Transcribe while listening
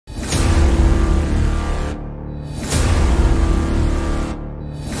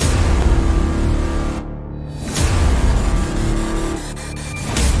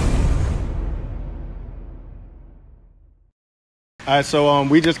All right, so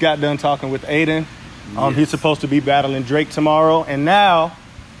we just got done talking with Aiden. Yes. He's supposed to be battling Drake tomorrow, and now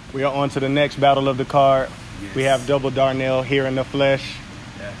we are on to the next battle of the card. Yes. We have Doublefulldarnell here in the flesh.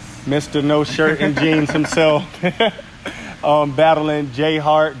 Yes. Mr. No Shirt and Jeans himself. Battling Jayy,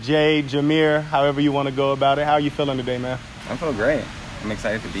 Jameer, however you want to go about it. How are you feeling today, man? I feel great. I'm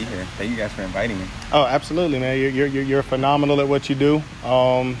excited to be here. Thank you guys for inviting me. Oh, absolutely, man. You're phenomenal at what you do.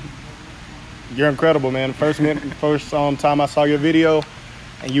 You're incredible, man. First time I saw your video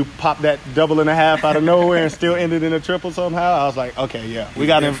and you popped that 1.5 out of nowhere and still ended in a triple somehow, I was like, okay, yeah, we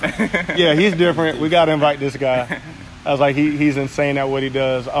got him. Yeah, he's different. We got to invite this guy. I was like, he's insane at what he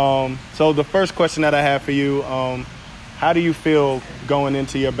does. So the first question that I have for you, how do you feel going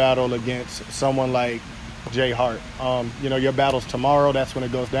into your battle against someone like Jay Hart? Your battle's tomorrow. That's when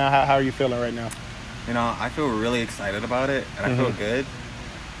it goes down. How are you feeling right now? I feel really excited about it, and I feel good.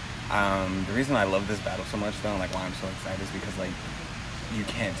 The reason I love this battle so much, though, and like why I'm so excited, is because like you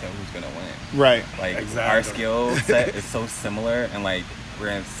can't tell who's gonna win. Right. Like exactly. Our skill set is so similar, and like we're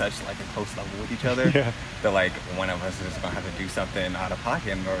in such like a close level with each other that like one of us is gonna have to do something out of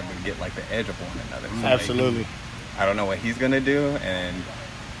pocket in order to get like the edge of one another. So, Absolutely. Like, I don't know what he's gonna do, and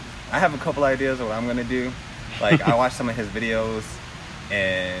I have a couple ideas of what I'm gonna do. Like I watched some of his videos,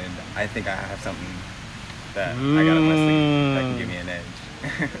 and I think I have something that I got up my sleeve that can give me an edge.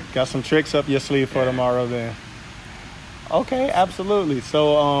 Got some tricks up your sleeve for tomorrow then. Okay, absolutely.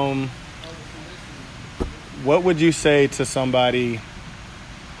 So what would you say to somebody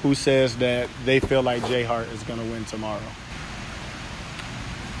who says that they feel like Jay Hart is going to win tomorrow?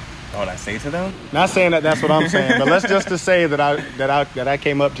 What would I say to them? Not saying that that's what I'm saying, but let's just to say that I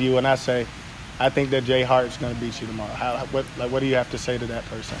came up to you and I say, I think that Jay Hart's going to beat you tomorrow. What do you have to say to that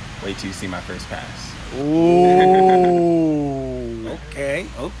person? Wait till you see my first pass. Ooh.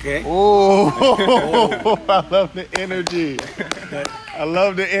 Okay. Ooh. I love the energy. I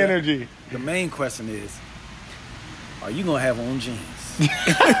love the energy. The main question is, are you going to have on jeans?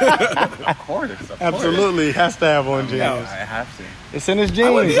 Of course. Absolutely. Has to have on jeans. No, I have to. It's in his jeans.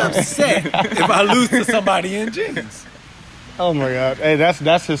 I would be upset if I lose to somebody in jeans. Oh my God. Hey, that's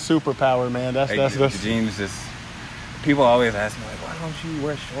his superpower, man. That's the jeans just. People always ask me, like, why don't you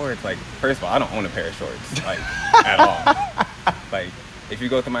wear shorts? Like, first of all, I don't own a pair of shorts, like, at all. Like, if you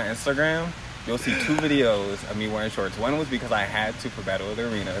go through my Instagram, you'll see 2 videos of me wearing shorts. One was because I had to for Battle of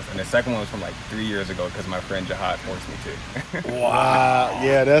the Arenas, and the second one was from, like, 3 years ago because my friend Jahad forced me to. Wow.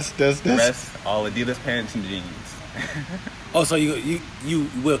 Yeah, that's... The rest, all Adidas pants and jeans. Oh, so you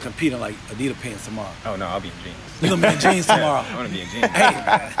will compete in, like, Adidas pants tomorrow? Oh, no, I'll be in jeans. You're going to be in jeans tomorrow? I'm going to be in jeans. Hey,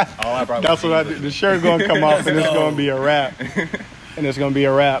 man. All I brought That's was what I jeans. did. The shirt's going to come off, and it's going to be a wrap. And it's going to be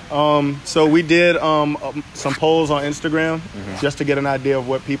a wrap. So we did some polls on Instagram just to get an idea of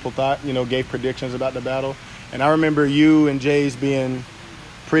what people thought, gave predictions about the battle. And I remember you and Jay's being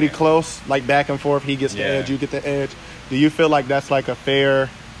pretty close, like back and forth. He gets the edge, you get the edge. Do you feel like that's like a fair...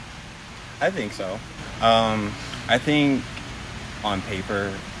 I think so. I think on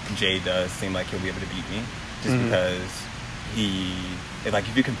paper, Jay does seem like he'll be able to beat me just because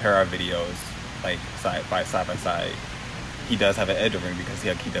if you compare our videos, like side by side, he does have an edge over me because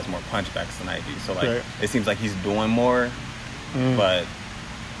he does more punchbacks than I do. So like it seems like he's doing more, but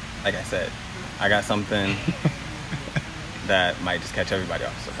like I said, I got something that might just catch everybody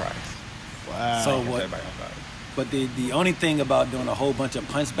off surprise. Wow. So what? But the only thing about doing a whole bunch of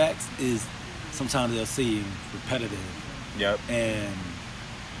punchbacks is sometimes they'll seem repetitive. Yep. And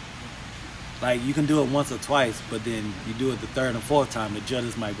like you can do it once or twice, but then you do it the third and fourth time, the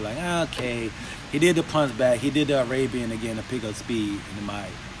judges might be like, okay, he did the punch back, he did the Arabian again to pick up speed, and it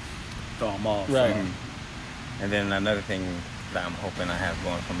might throw him off. Right. So. And then another thing that I'm hoping I have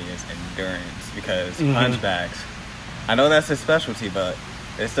going for me is endurance, because punchbacks, I know that's his specialty, but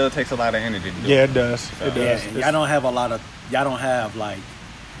it still takes a lot of energy to do. Yeah, it does. So, it does. Yeah, and y'all don't have like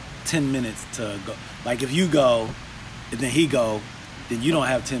 10 minutes to go. Like if you go, and then he go, then you don't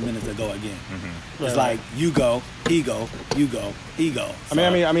have 10 minutes to go again. It's like you go, he go, you go, he go. So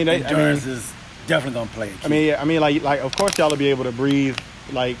endurance is definitely gonna play a key. I mean, like of course y'all will be able to breathe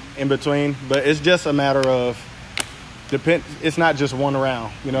like in between, but it's just a matter of it's not just one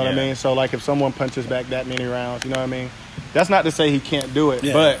round. You know what I mean? So like if someone punches back that many rounds, you know what I mean? That's not to say he can't do it,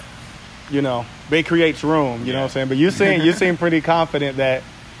 but it creates room. You know what I'm saying? But you seem pretty confident that.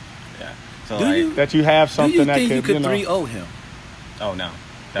 So that you have something that you could 3-0 him? Oh no,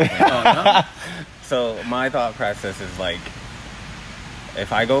 definitely. No. So my thought process is like,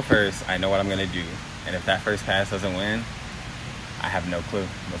 if I go first, I know what I'm gonna do, and if that first pass doesn't win, I have no clue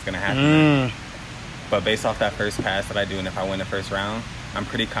what's gonna happen. But based off that first pass that I do, and if I win the first round, I'm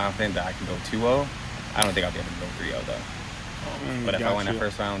pretty confident that I can go 2-0. I don't think I'll be able to go 3-0 though. But if I win Gotcha. that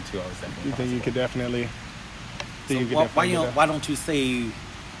first round too, I was definitely. You think you possible. could definitely? So think you could why don't you save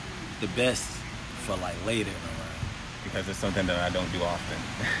the best for like later in the round? Because it's something that I don't do often.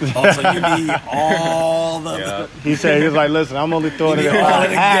 Oh, so you need all the. Yep. He said he was like, listen, I'm only throwing it You in need when all I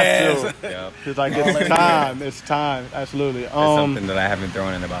of the have to. Yep. He's like, All of it's the time. It's time. Absolutely. It's something that I haven't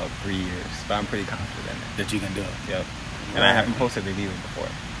thrown in about 3 years, but I'm pretty confident in it. That you can do it. Yep. And I haven't posted it either before.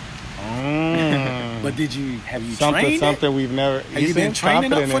 But have you something trained something we've never. Have you been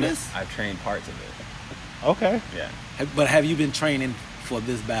training up for this? I've trained parts of it. Okay. Yeah. But have you been training for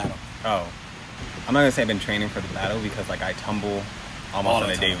this battle? Oh. I'm not gonna say I've been training for the battle because like I tumble All almost the on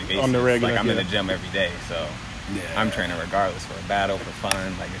a time. daily basis. On the regular, Like I'm in yeah. the gym every day, so Yeah. I'm training regardless for a battle, for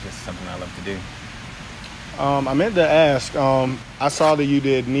fun. Like it's just something I love to do. I meant to ask. I saw that you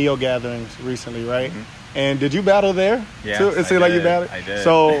did Neo gatherings recently, right? Mm-hmm. And did you battle there? Yes, too? It I seemed like you did. battled. I did.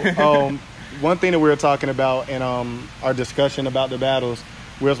 So one thing that we were talking about in our discussion about the battles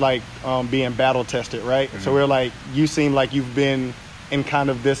was like being battle tested, right? Mm-hmm. So we're like, you seem like you've been in kind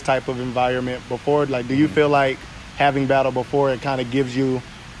of this type of environment before. Like, do you Mm-hmm. feel like having battle before it kind of gives you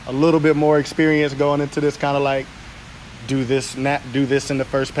a little bit more experience going into this kind of like do this in the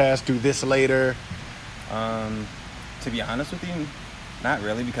first pass, do this later? To be honest with you, not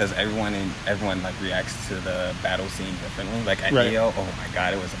really, because everyone like reacts to the battle scene differently. Like at Right. Neo, oh my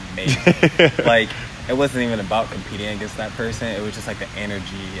god, it was amazing. Like it wasn't even about competing against that person. It was just like the energy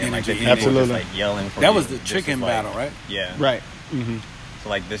and like the Energy, people absolutely. just like yelling for That you. was the This chicken is, like- battle, right? Yeah. Right. Mm-hmm. So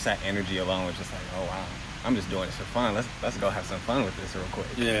like that energy alone was just like, oh wow, I'm just doing this for fun. Let's go have some fun with this real quick.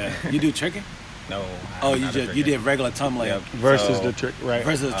 Yeah. You do chicken? No. Oh, I'm you not a just you trigger. did regular tumbling Yep. Versus So, the trick, right?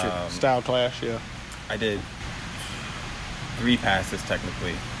 versus trick. Style clash, yeah. I did 3 passes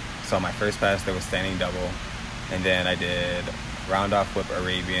technically. So my first pass there was standing double, and then I did round off whip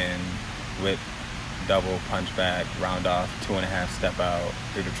Arabian, whip double punch back, round off 2.5 step out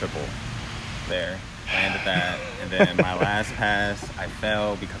through the triple. There, landed that, and then my last pass I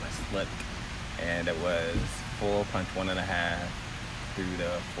fell because I slipped, and it was full punch 1.5 through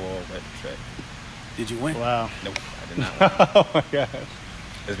the full whip trick. Did you win? Wow. Nope, I did not win. Oh my gosh.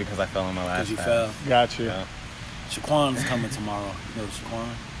 It's because I fell on my last Because you pass. fell. Got you. Yeah, Shaquan's coming tomorrow. You know Shaquan?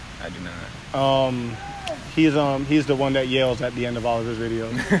 I do not. He's the one that yells at the end of all of his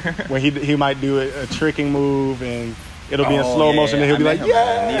videos. When he might do a tricking move and it'll be in Oh, slow yeah, motion and yeah. he'll be I like, met him at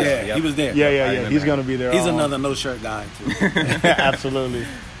yeah. Neo. Yeah, Yep. he was there. Yeah, I yeah. remember He's him. gonna be there. He's another no shirt guy too. Absolutely.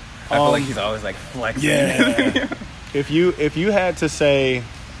 I feel like he's always like flexing. Yeah. If you had to say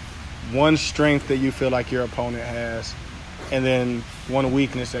one strength that you feel like your opponent has, and then one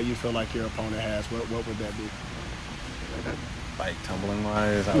weakness that you feel like your opponent has, what would that be? Like tumbling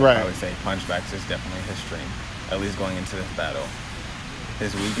wise, I would Right. probably say punchbacks is definitely his strength, at least going into this battle.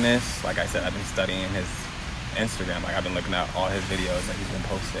 His weakness, like I said, I've been studying his Instagram. Like I've been looking at all his videos that he's been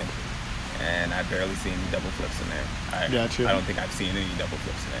posting, and I barely see any double flips in there. Gotcha. I don't think I've seen any double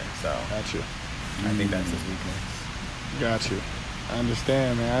flips in there, so Got you. I think that's his weakness. Got you. I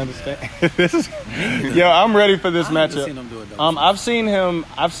understand, man. I understand. This is, yo, I'm ready for this I've never matchup. seen him do a double flip.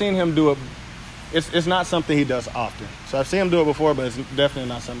 I've seen him do it. It's not something he does often. So I've seen him do it before, but it's definitely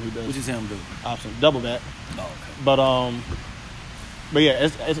not something he does What'd you see him do? often. Double back, Oh, okay. but yeah,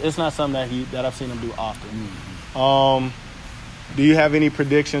 it's not something that I've seen him do often. Do you have any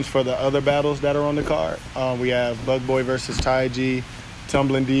predictions for the other battles that are on the card? We have Bug Boy versus Ty G,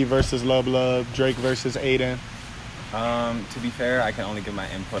 Tumbling D versus Love, Drake versus Aiden. To be fair, I can only give my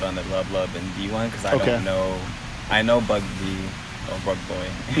input on the Love and D one because I Okay. don't know. I know Bug D or Bug Boy,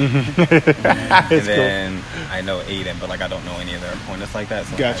 and It's cool. then I know Aiden, but like I don't know any of their opponents like that,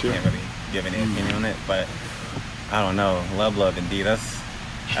 so Gotcha. I can't really give any opinion on it. But I don't know, Love and D. That's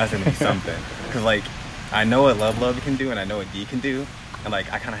gonna be something because like I know what Love can do and I know what D can do, and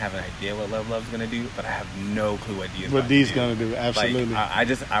like I kind of have an idea what Love's gonna do, but I have no clue what D is. What about D's to gonna do, absolutely.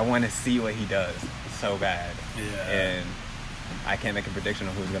 Like, I want to see what he does so bad. Yeah. And I can't make a prediction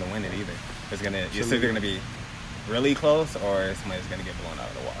of who's going to win it either. It's either Absolutely. going to be really close or somebody's going to get blown out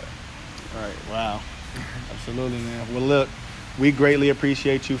of the water. All right, wow. Absolutely, man. Well, look, we greatly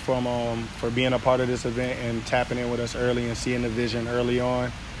appreciate you for being a part of this event and tapping in with us early and seeing the vision early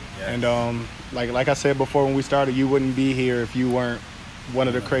on. Yes. And like I said before when we started, you wouldn't be here if you weren't one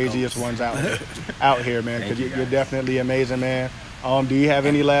of the craziest ones out here, man. Thank Because you, you're guys. definitely amazing, man. Do you have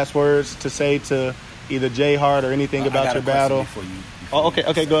any last words to say to either Jay Hart or anything I about got your a question battle? before you Oh,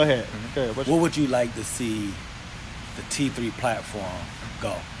 okay, say. go ahead. Go ahead. What would you like to see the T3 platform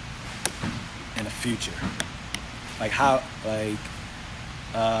go in the future? Like how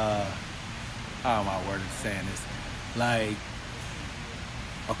am I worded saying this? Like,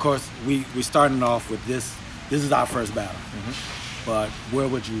 of course, we're starting off with this this is our first battle. But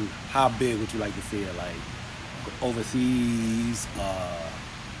how big would you like to see it? Like overseas,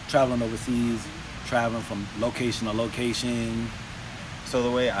 traveling overseas, traveling from location to location. So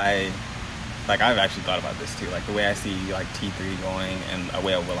the way I've actually thought about this too. Like the way I see like T3 going, and a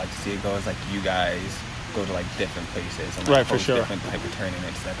way I would like to see it go is like you guys go to like different places and like for sure. different type of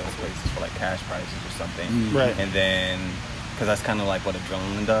tournaments at those places for like cash prizes or something. Right. And then, because that's kind of like what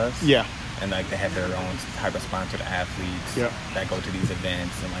Adrenaline does. Yeah. And like they have their own type of sponsored athletes that go to these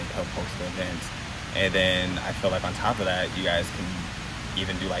events and like help host the events. And then I feel like on top of that, you guys can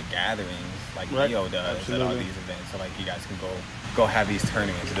even do like gatherings like Leo does at all these events. So like you guys can go have these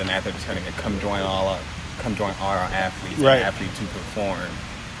tournaments, and then after the tournament, come join all our athletes and athletes who perform,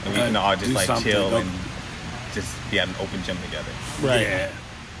 and we can all just like chill and just be at an open gym together. Right. Yeah.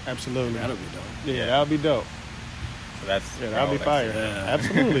 Absolutely. That'll be dope. Yeah, that'll be dope. So that's that'll be fire. Yeah.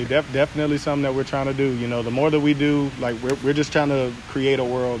 Absolutely. Definitely something that we're trying to do. You know, the more that we do, like we're just trying to create a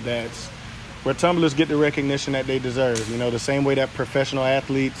world where tumblers get the recognition that they deserve. You know, the same way that professional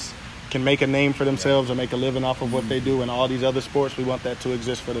athletes can make a name for themselves or make a living off of what they do in all these other sports, we want that to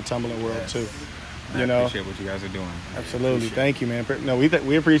exist for the tumbling world too. I appreciate what you guys are doing. Absolutely. Thank you, man. No,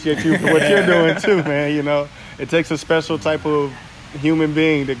 we appreciate you for what you're doing too, man. You know, it takes a special type of human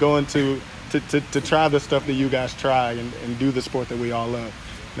being to go into to try the stuff that you guys try and do the sport that we all love.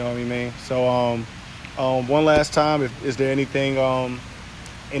 You know what I mean? So one last time, is there anything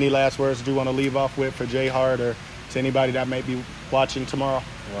any last words that you want to leave off with for Jayy Hart or to anybody that may be watching tomorrow?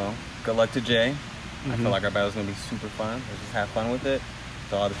 Well, good luck to Jay. I feel like our battle's gonna be super fun. Let's just have fun with it.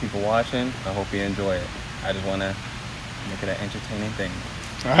 To all the people watching, I hope you enjoy it. I just want to make it an entertaining thing.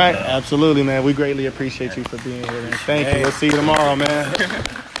 All right, absolutely, man. We greatly appreciate you for being here, man. Thank you. We'll see you tomorrow, man.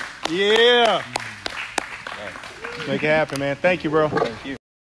 Yeah. Make it happen, man. Thank you, bro. Thank you.